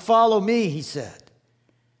cross and follow me, he said.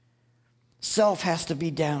 Self has to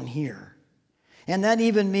be down here. And that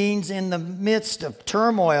even means in the midst of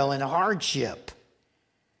turmoil and hardship.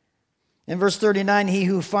 In verse 39, he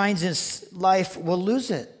who finds his life will lose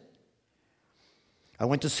it. I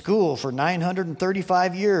went to school for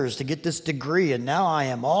 935 years to get this degree, and now I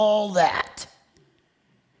am all that.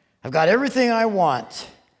 I've got everything I want.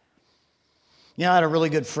 You know, I had a really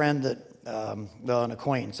good friend that, an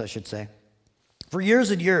acquaintance, I should say. For years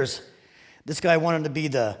and years, this guy wanted to be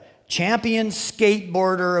the champion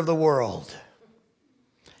skateboarder of the world.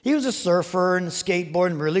 He was a surfer and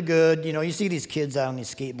skateboarding really good. You know, you see these kids out on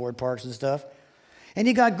these skateboard parks and stuff. And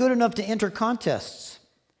he got good enough to enter contests.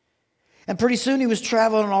 And pretty soon he was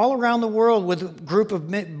traveling all around the world with a group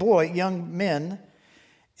of young men.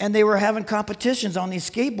 And they were having competitions on these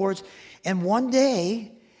skateboards. And one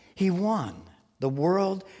day he won the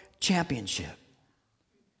world championship.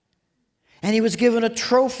 And he was given a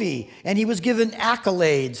trophy, and he was given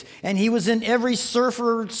accolades, and he was in every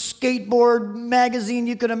surfer skateboard magazine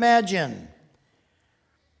you could imagine.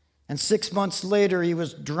 And 6 months later, he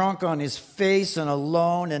was drunk on his face and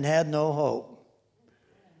alone and had no hope.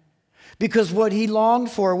 Because what he longed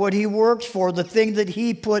for, what he worked for, the thing that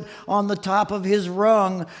he put on the top of his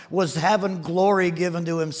rung was having glory given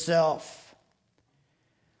to himself.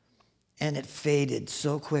 And it faded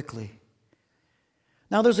so quickly.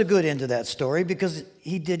 Now, there's a good end to that story because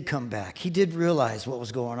he did come back. He did realize what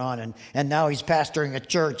was going on, and now he's pastoring a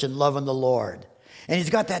church and loving the Lord. And he's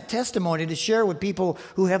got that testimony to share with people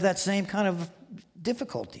who have that same kind of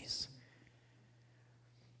difficulties.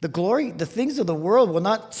 The glory, the things of the world will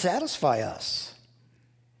not satisfy us.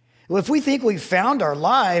 Well, if we think we've found our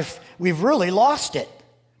life, we've really lost it.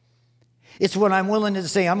 It's when I'm willing to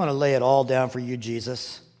say, I'm going to lay it all down for you,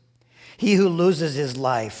 Jesus. He who loses his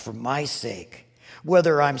life for my sake,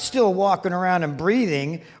 whether I'm still walking around and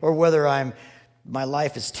breathing or whether my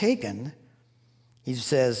life is taken, he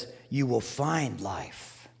says, you will find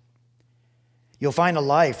life. You'll find a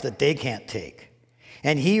life that they can't take.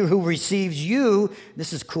 And he who receives you,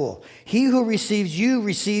 this is cool, he who receives you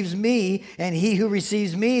receives me, and he who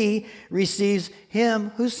receives me receives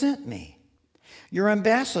him who sent me. You're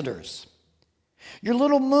ambassadors. Your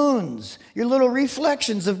little moons, your little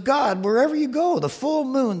reflections of God, wherever you go, the full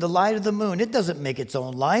moon, the light of the moon, it doesn't make its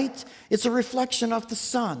own light. It's a reflection of the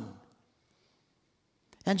sun.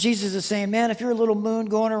 And Jesus is saying, man, if you're a little moon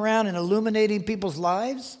going around and illuminating people's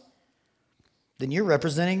lives, then you're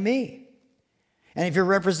representing me. And if you're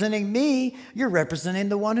representing me, you're representing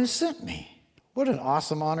the one who sent me. What an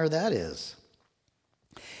awesome honor that is.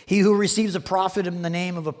 He who receives a prophet in the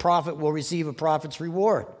name of a prophet will receive a prophet's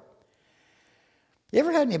reward. You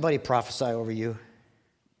ever had anybody prophesy over you?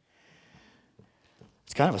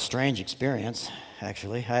 It's kind of a strange experience,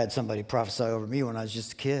 actually. I had somebody prophesy over me when I was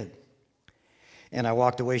just a kid. And I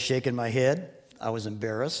walked away shaking my head. I was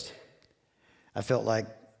embarrassed. I felt like,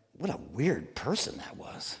 what a weird person that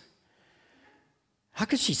was. How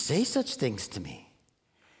could she say such things to me?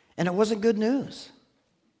 And it wasn't good news.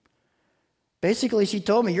 Basically, she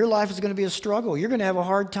told me, your life is going to be a struggle. You're going to have a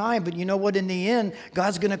hard time, but you know what? In the end,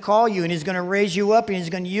 God's going to call you, and he's going to raise you up, and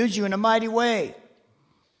he's going to use you in a mighty way.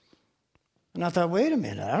 And I thought, wait a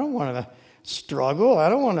minute, I don't want to struggle. I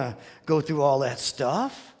don't want to go through all that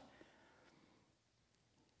stuff.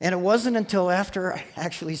 And it wasn't until after I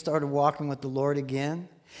actually started walking with the Lord again,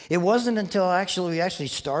 it wasn't until we actually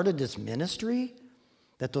started this ministry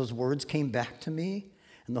that those words came back to me,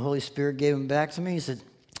 and the Holy Spirit gave them back to me. He said,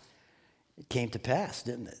 it came to pass,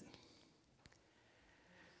 didn't it?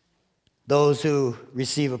 Those who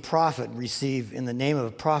receive a prophet receive, in the name of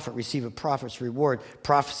a prophet, receive a prophet's reward.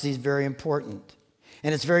 Prophecy is very important.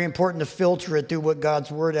 And it's very important to filter it through what God's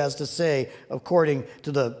word has to say according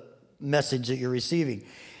to the message that you're receiving.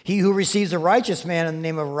 He who receives a righteous man in the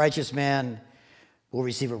name of a righteous man will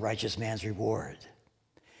receive a righteous man's reward.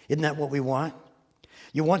 Isn't that what we want?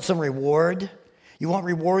 You want some reward? You want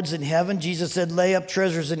rewards in heaven? Jesus said, lay up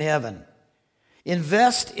treasures in heaven.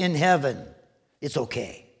 Invest in heaven. It's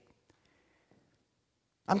okay.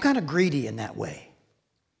 I'm kind of greedy in that way.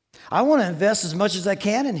 I want to invest as much as I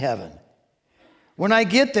can in heaven. When I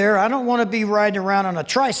get there, I don't want to be riding around on a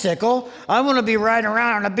tricycle. I want to be riding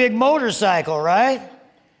around on a big motorcycle, right?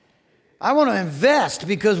 I want to invest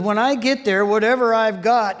because when I get there, whatever I've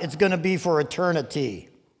got, it's going to be for eternity.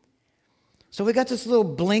 So we got this little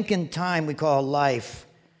blink in time we call life.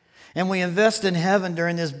 And we invest in heaven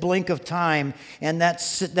during this blink of time, and that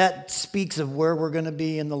speaks of where we're going to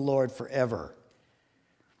be in the Lord forever.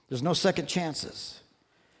 There's no second chances.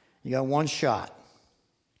 You got one shot.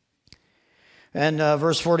 And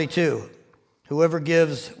verse 42, whoever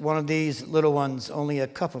gives one of these little ones only a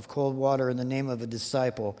cup of cold water in the name of a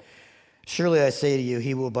disciple, surely I say to you,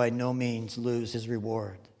 he will by no means lose his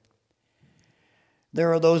reward.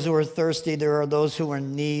 There are those who are thirsty. There are those who are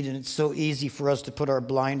in need, and it's so easy for us to put our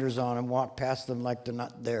blinders on and walk past them like they're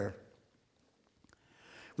not there.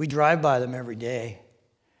 We drive by them every day.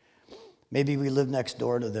 Maybe we live next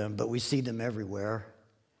door to them, but we see them everywhere.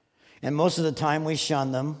 And most of the time we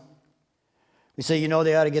shun them. We say,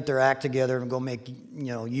 they ought to get their act together and go make,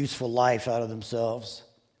 useful life out of themselves.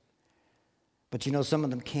 But some of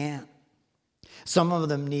them can't. Some of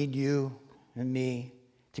them need you and me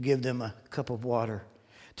to give them a cup of water,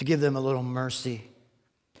 to give them a little mercy.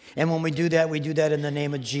 And when we do that in the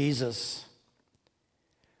name of Jesus.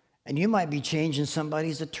 And you might be changing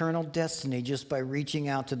somebody's eternal destiny just by reaching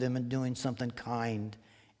out to them and doing something kind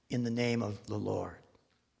in the name of the Lord.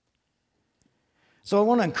 So I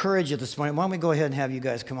want to encourage you this morning. Why don't we go ahead and have you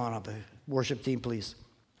guys come on up, worship team, please.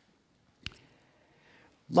 A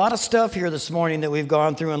lot of stuff here this morning that we've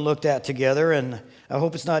gone through and looked at together, and I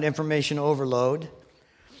hope it's not information overload.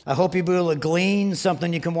 I hope you'll be able to glean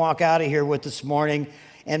something you can walk out of here with this morning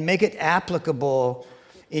and make it applicable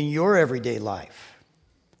in your everyday life.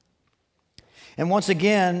 And once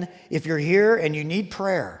again, if you're here and you need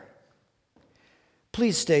prayer,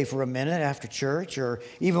 please stay for a minute after church, or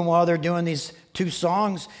even while they're doing these 2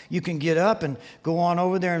 songs, you can get up and go on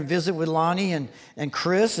over there and visit with Lonnie and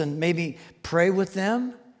Chris and maybe pray with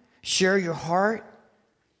them, share your heart.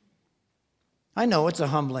 I know it's a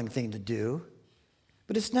humbling thing to do,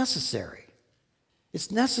 but it's necessary.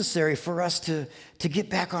 It's necessary for us to get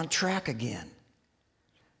back on track again.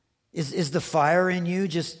 Is the fire in you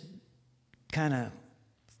just kind of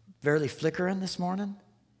barely flickering this morning?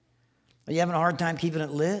 Are you having a hard time keeping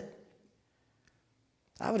it lit?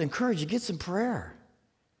 I would encourage you, get some prayer.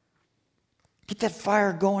 Get that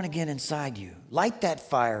fire going again inside you. Light that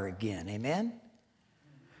fire again, amen?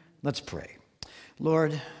 Let's pray.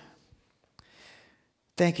 Lord,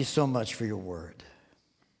 thank you so much for your word.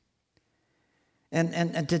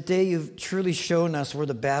 And today you've truly shown us where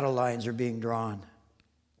the battle lines are being drawn.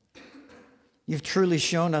 You've truly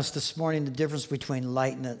shown us this morning the difference between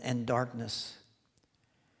light and darkness,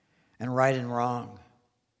 and right and wrong.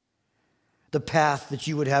 The path that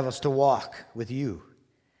you would have us to walk with you.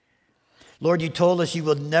 Lord, you told us you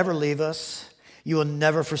will never leave us. You will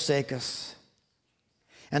never forsake us.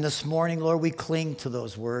 And this morning, Lord, we cling to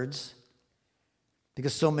those words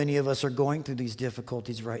because so many of us are going through these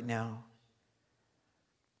difficulties right now.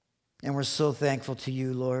 And we're so thankful to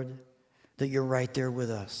you, Lord, that you're right there with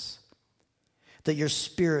us, that your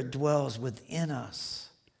Spirit dwells within us,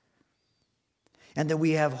 and that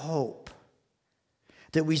we have hope,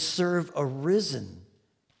 that we serve a risen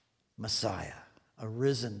Messiah, a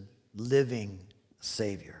risen, living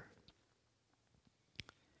Savior.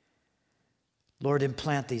 Lord,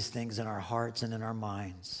 implant these things in our hearts and in our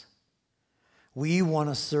minds. We want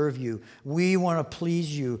to serve you. We want to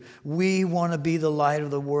please you. We want to be the light of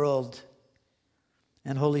the world.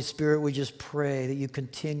 And Holy Spirit, we just pray that you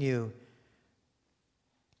continue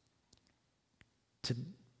to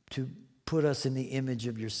put us in the image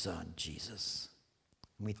of your Son, Jesus.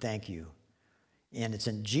 And we thank you. And it's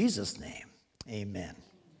in Jesus' name. Amen.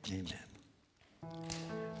 Amen.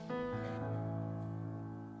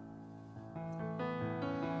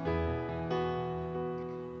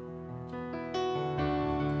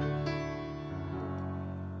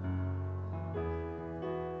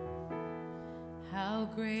 How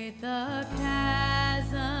great the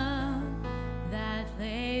chasm that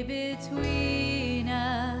lay between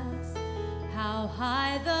us, how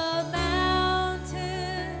high the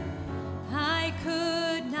mountain I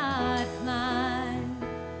could not climb.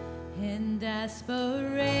 In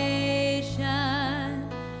desperation,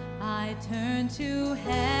 I turned to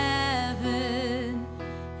heaven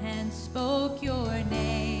and spoke your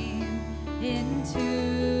name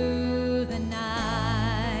into the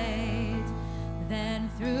night. Then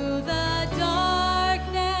through the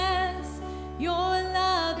darkness, your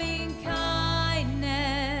loving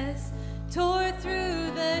kindness tore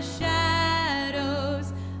through the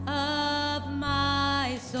shadows of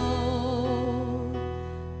my soul.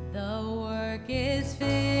 The work is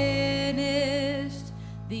finished,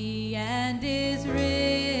 the end is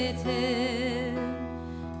written.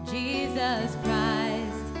 Jesus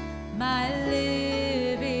Christ, my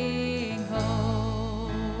living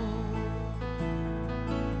hope.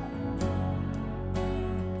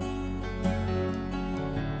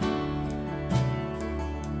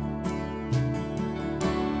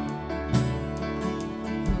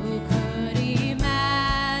 Who could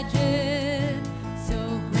imagine so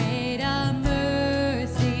great a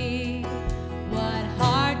mercy? What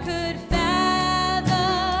heart could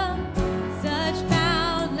fathom such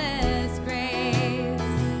boundless grace?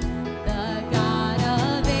 The God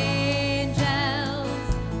of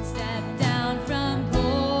angels stepped down from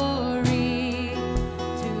glory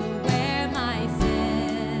to wear my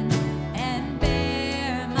sin and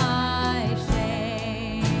bear my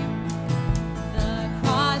shame. The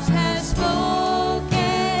cross has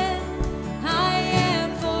spoken, I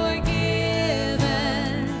am forgiven.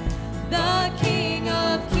 The King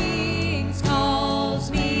of Kings calls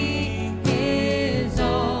me his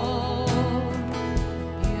own.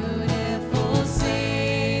 Beautiful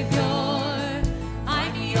Savior,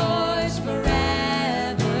 I'm yours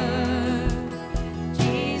forever.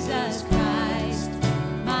 Jesus Christ,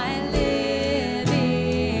 my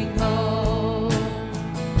living hope.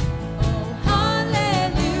 Oh,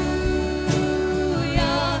 hallelujah,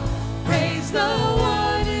 praise the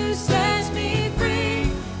one who sets me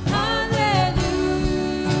free. Hallelujah,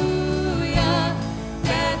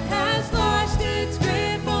 death has lost its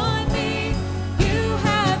grip on me. You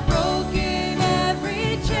have broken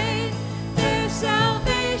every chain. There's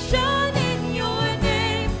salvation in your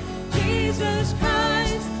name, Jesus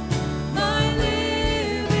Christ, my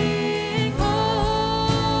living hope.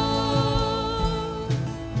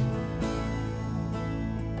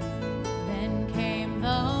 Then came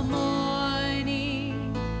the morning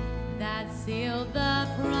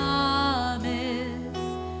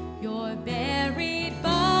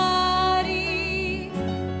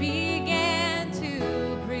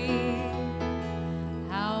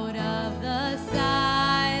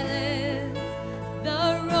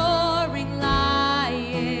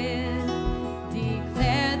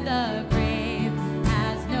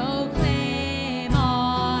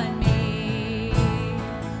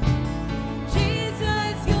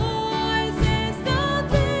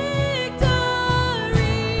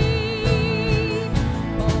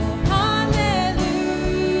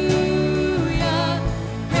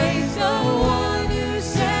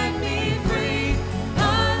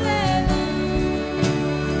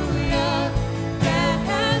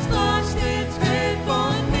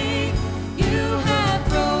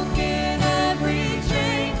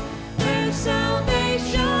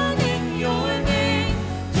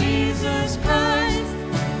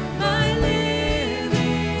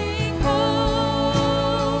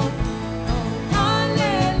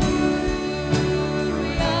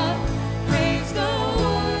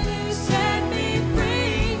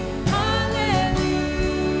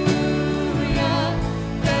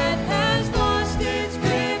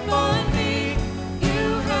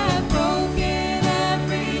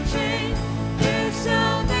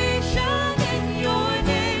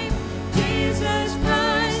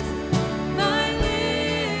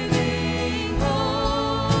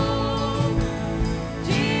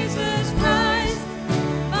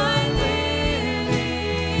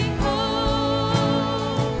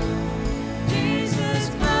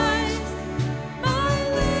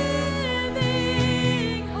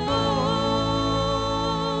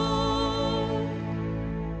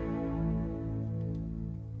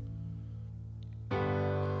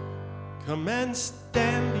Come and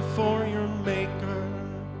stand before your Maker,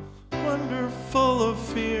 wonderful of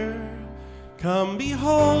fear. Come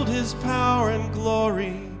behold his power and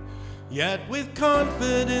glory, yet with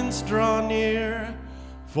confidence draw near.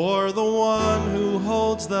 For the one who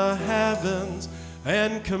holds the heavens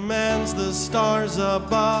and commands the stars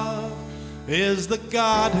above is the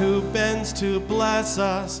God who bends to bless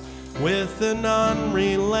us with an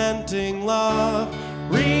unrelenting love.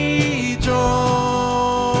 Rejoice,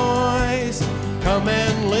 come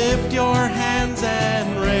and lift your hands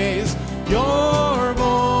and raise your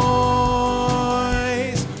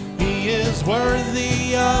voice. He is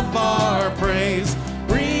worthy of our praise.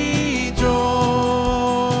 Rejoice,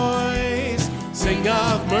 sing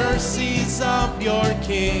of mercies of your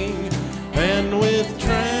King, and with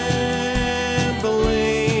trembling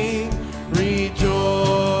rejoice.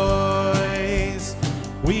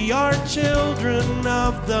 We are children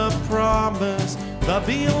of the promise, the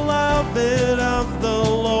beloved of the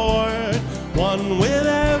Lord, one with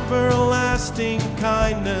everlasting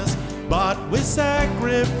kindness, bought with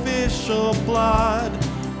sacrificial blood,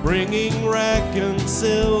 bringing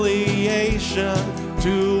reconciliation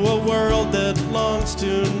to a world that longs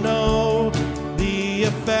to know the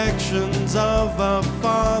affections of a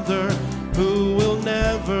Father who will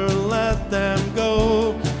never let them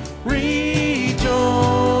go. Rejoice,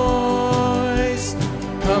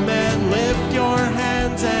 come and lift your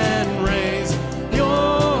hands and raise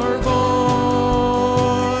your voice.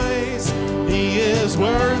 He is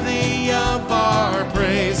worthy of our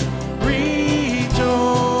praise. Rejoice,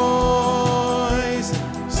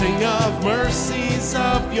 sing of mercies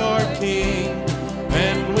of your King,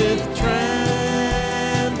 and with trembling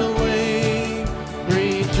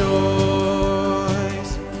rejoice.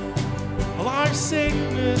 All our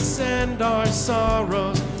sickness and our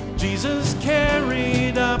sorrows Jesus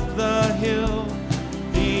carried up the hill.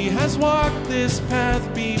 He has walked this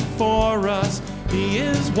path before us. He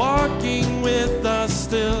is walking with us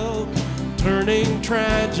still, turning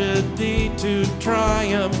tragedy to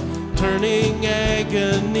triumph, turning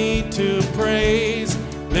agony to praise.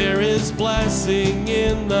 There is blessing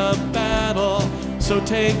in the battle, so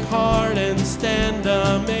take heart and stand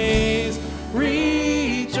amazed.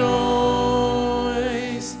 Rejoice,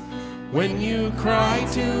 when you cry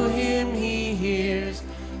to him, he hears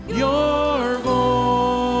your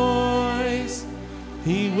voice.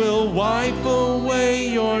 He will wipe away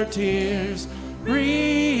your tears.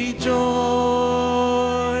 Rejoice,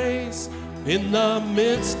 in the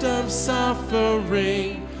midst of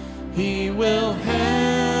suffering, he will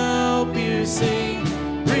help you sing.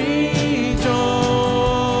 Rejoice,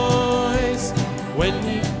 when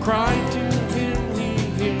you cry to him, he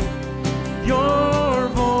hears your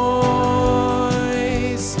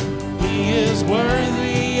voice. He is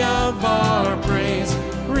worthy of our praise.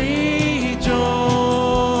 Rejoice,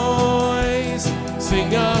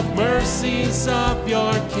 sing of mercies of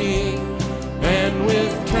your King, and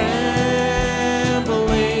with trembling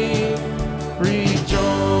rejoice.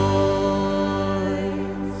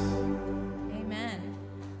 Amen.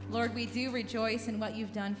 Lord, we do rejoice in what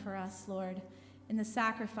you've done for us, Lord, in the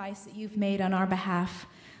sacrifice that you've made on our behalf.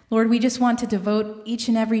 Lord, we just want to devote each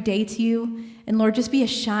and every day to you, and Lord, just be a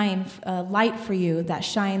light for you that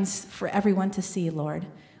shines for everyone to see, Lord.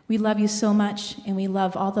 We love you so much, and we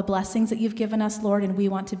love all the blessings that you've given us, Lord, and we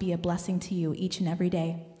want to be a blessing to you each and every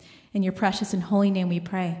day. In your precious and holy name we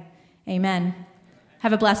pray. Amen.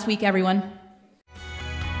 Have a blessed week, everyone.